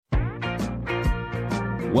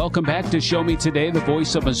Welcome back to Show Me Today, the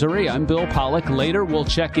voice of Missouri. I'm Bill Pollack. Later, we'll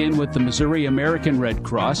check in with the Missouri American Red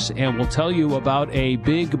Cross, and we'll tell you about a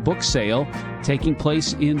big book sale taking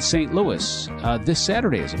place in St. Louis this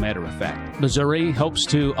Saturday, as a matter of fact. Missouri hopes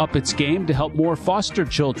to up its game to help more foster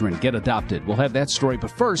children get adopted. We'll have that story.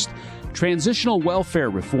 But first, transitional welfare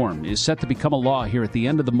reform is set to become a law here at the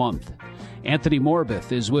end of the month. Anthony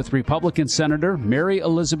Morbith is with Republican Senator Mary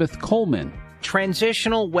Elizabeth Coleman.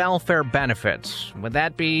 Transitional welfare benefits. Would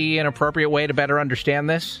that be an appropriate way to better understand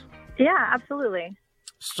this? Yeah, absolutely.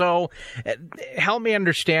 So help me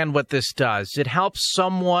understand what this does. It helps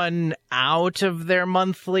someone out if their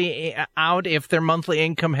monthly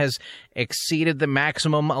income has exceeded the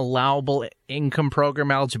maximum allowable income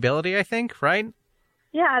program eligibility, I think, right?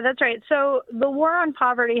 Yeah, that's right. So the war on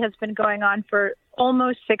poverty has been going on for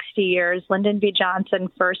almost 60 years. Lyndon B. Johnson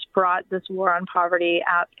first brought this war on poverty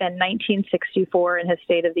out in 1964 in his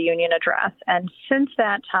State of the Union address. And since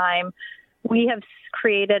that time, we have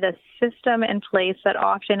created a system in place that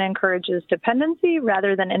often encourages dependency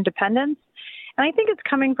rather than independence. And I think it's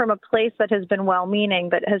coming from a place that has been well-meaning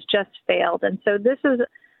but has just failed. And so this is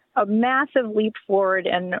a massive leap forward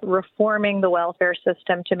in reforming the welfare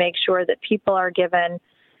system to make sure that people are given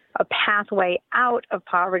a pathway out of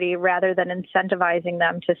poverty rather than incentivizing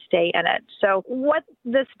them to stay in it. So what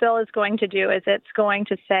this bill is going to do is it's going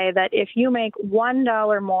to say that if you make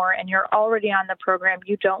 $1 more and you're already on the program,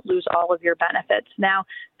 you don't lose all of your benefits. Now,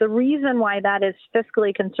 the reason why that is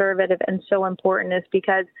fiscally conservative and so important is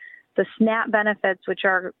because the SNAP benefits, which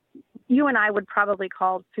are you and I would probably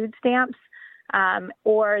call food stamps,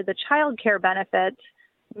 or the child care benefits,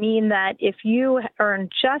 mean that if you earn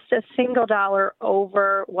just a single dollar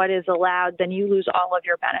over what is allowed, then you lose all of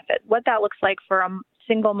your benefit. What that looks like for a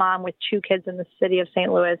single mom with two kids in the city of St.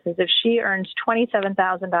 Louis is if she earns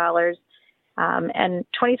 $27,000 and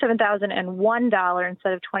 $27,001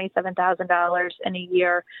 instead of $27,000 in a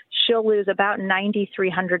year, she'll lose about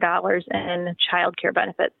 $9,300 in child care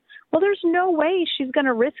benefits. Well, there's no way she's going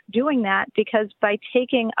to risk doing that because by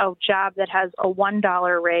taking a job that has a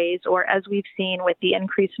 $1 raise, or as we've seen with the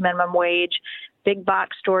increased minimum wage, big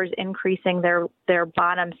box stores increasing their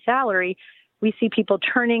bottom salary, we see people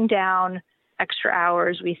turning down extra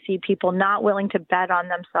hours. We see people not willing to bet on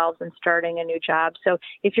themselves and starting a new job. So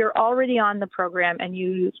if you're already on the program and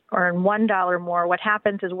you earn $1 more, what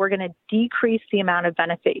happens is we're going to decrease the amount of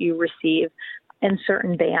benefit you receive in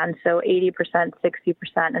certain bands, so 80%, 60%,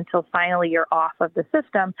 until finally you're off of the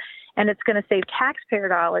system. And it's going to save taxpayer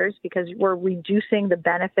dollars because we're reducing the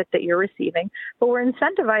benefit that you're receiving, but we're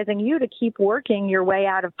incentivizing you to keep working your way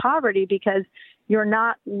out of poverty because you're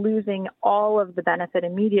not losing all of the benefit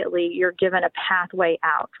immediately. You're given a pathway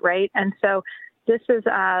out, right? And so this is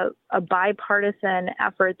a bipartisan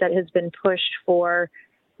effort that has been pushed for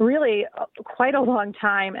really quite a long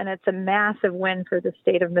time, and it's a massive win for the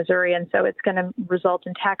state of Missouri. And so it's going to result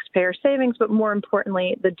in taxpayer savings, but more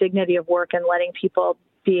importantly, the dignity of work and letting people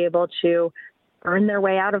be able to earn their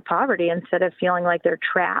way out of poverty instead of feeling like they're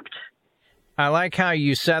trapped. I like how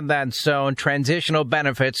you said that. So transitional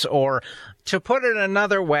benefits, or to put it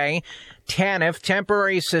another way, TANF,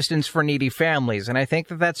 temporary assistance for needy families. And I think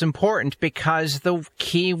that that's important because the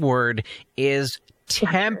key word is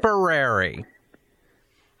temporary.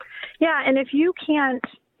 Yeah, and if you can't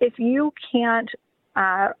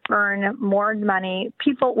earn more money,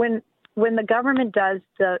 people when the government does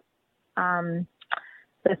the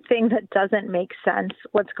thing that doesn't make sense,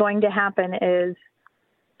 what's going to happen is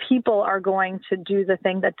people are going to do the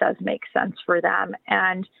thing that does make sense for them,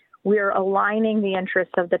 and we're aligning the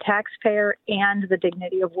interests of the taxpayer and the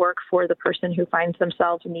dignity of work for the person who finds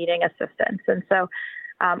themselves needing assistance. And so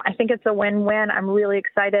I think it's a win-win. I'm really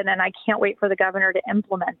excited, and I can't wait for the governor to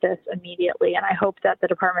implement this immediately. And I hope that the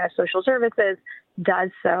Department of Social Services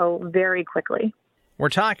does so very quickly. We're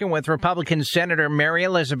talking with Republican Senator Mary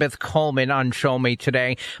Elizabeth Coleman on Show Me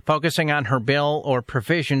Today, focusing on her bill or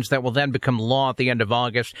provisions that will then become law at the end of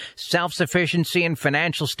August. Self-sufficiency and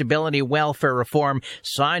financial stability welfare reform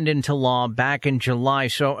signed into law back in July.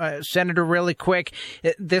 So, Senator, really quick,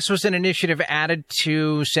 this was an initiative added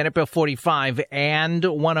to Senate Bill 45 and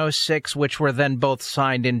 106, which were then both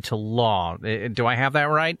signed into law. Do I have that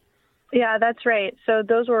right? Yeah, that's right. So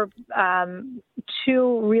those were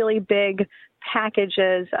two really big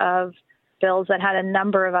packages of bills that had a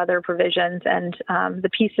number of other provisions, and the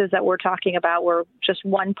pieces that we're talking about were just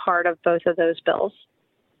one part of both of those bills.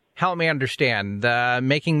 Help me understand.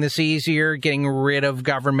 Making this easier, getting rid of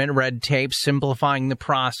government red tape, simplifying the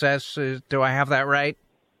process. Do I have that right?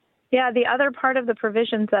 Yeah, the other part of the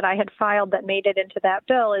provisions that I had filed that made it into that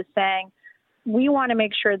bill is saying we want to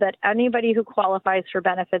make sure that anybody who qualifies for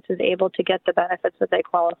benefits is able to get the benefits that they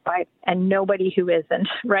qualify and nobody who isn't,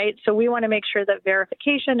 right? So we want to make sure that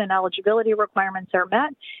verification and eligibility requirements are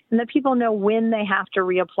met and that people know when they have to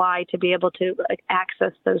reapply to be able to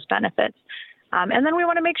access those benefits. And then we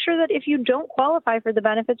want to make sure that if you don't qualify for the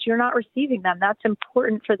benefits, you're not receiving them. That's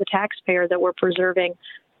important for the taxpayer, that we're preserving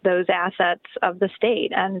those assets of the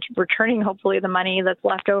state and returning, hopefully, the money that's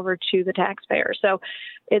left over to the taxpayer. So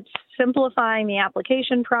it's simplifying the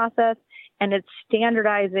application process, and it's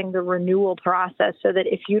standardizing the renewal process so that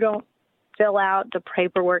if you don't fill out the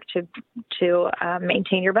paperwork to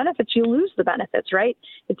maintain your benefits, you lose the benefits, right?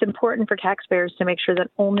 It's important for taxpayers to make sure that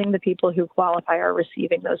only the people who qualify are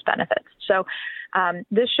receiving those benefits. So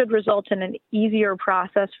this should result in an easier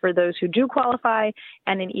process for those who do qualify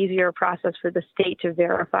and an easier process for the state to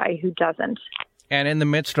verify who doesn't. And in the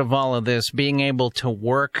midst of all of this, being able to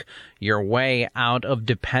work your way out of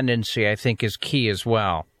dependency, I think, is key as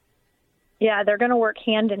well. Yeah, they're going to work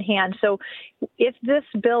hand in hand. So if this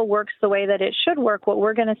bill works the way that it should work, what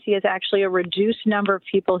we're going to see is actually a reduced number of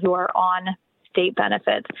people who are on state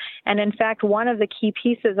benefits. And in fact, one of the key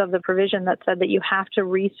pieces of the provision that said that you have to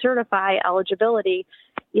recertify eligibility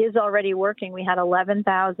is already working. We had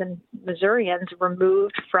 11,000 Missourians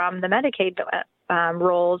removed from the Medicaid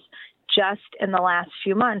rolls just in the last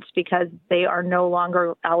few months because they are no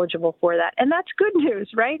longer eligible for that. And that's good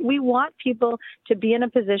news, right? We want people to be in a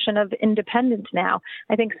position of independence now.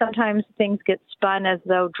 I think sometimes things get spun as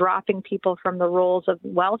though dropping people from the rolls of the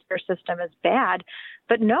welfare system is bad.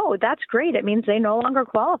 But no, that's great. It means they no longer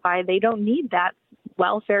qualify. They don't need that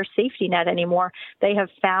welfare safety net anymore. They have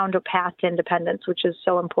found a path to independence, which is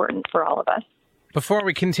so important for all of us. Before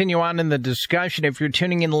we continue on in the discussion, if you're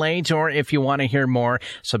tuning in late or if you want to hear more,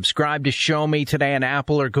 subscribe to Show Me Today on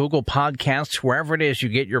Apple or Google Podcasts, wherever it is you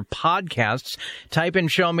get your podcasts. Type in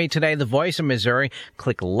Show Me Today, the voice of Missouri.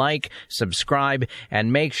 Click like, subscribe,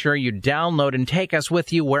 and make sure you download and take us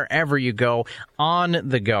with you wherever you go on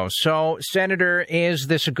the go. So, Senator, is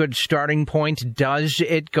this a good starting point? Does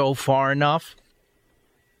it go far enough?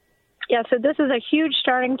 Yeah, so this is a huge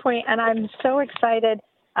starting point, and I'm so excited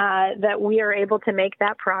that we are able to make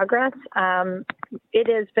that progress. It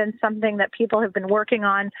has been something that people have been working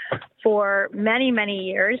on for many, many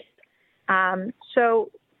years. So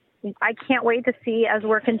I can't wait to see as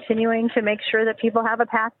we're continuing to make sure that people have a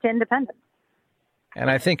path to independence. And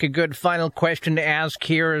I think a good final question to ask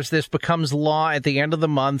here as this becomes law at the end of the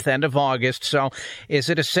month, end of August. So is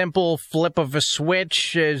it a simple flip of a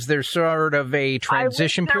switch? Is there sort of a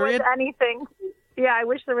transition period? I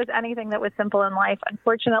wish there was anything that was simple in life.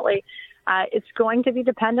 Unfortunately, it's going to be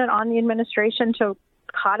dependent on the administration to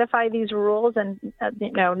codify these rules and,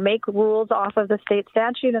 make rules off of the state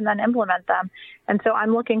statute and then implement them. And so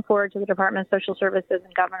I'm looking forward to the Department of Social Services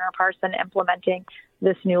and Governor Parson implementing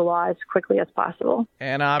this new law as quickly as possible.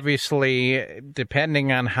 And obviously,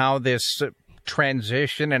 depending on how this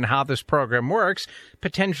transition and how this program works,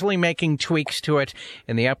 potentially making tweaks to it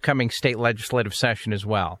in the upcoming state legislative session as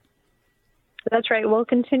well. That's right. We'll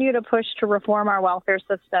continue to push to reform our welfare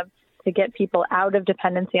system to get people out of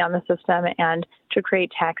dependency on the system and to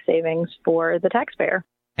create tax savings for the taxpayer.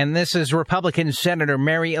 And this is Republican Senator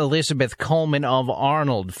Mary Elizabeth Coleman of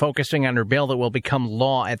Arnold, focusing on her bill that will become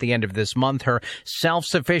law at the end of this month, her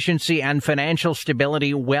self-sufficiency and financial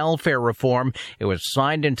stability welfare reform. It was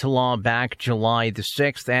signed into law back July the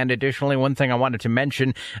 6th. And additionally, one thing I wanted to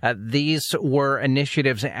mention, these were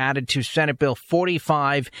initiatives added to Senate Bill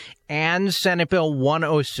 45 and Senate Bill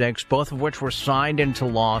 106, both of which were signed into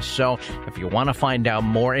law. So if you want to find out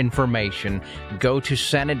more information, go to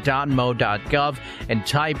senate.mo.gov and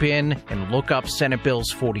type in and look up Senate Bills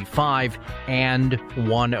 45 and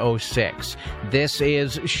 106. This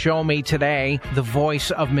is Show Me Today, the voice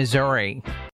of Missouri.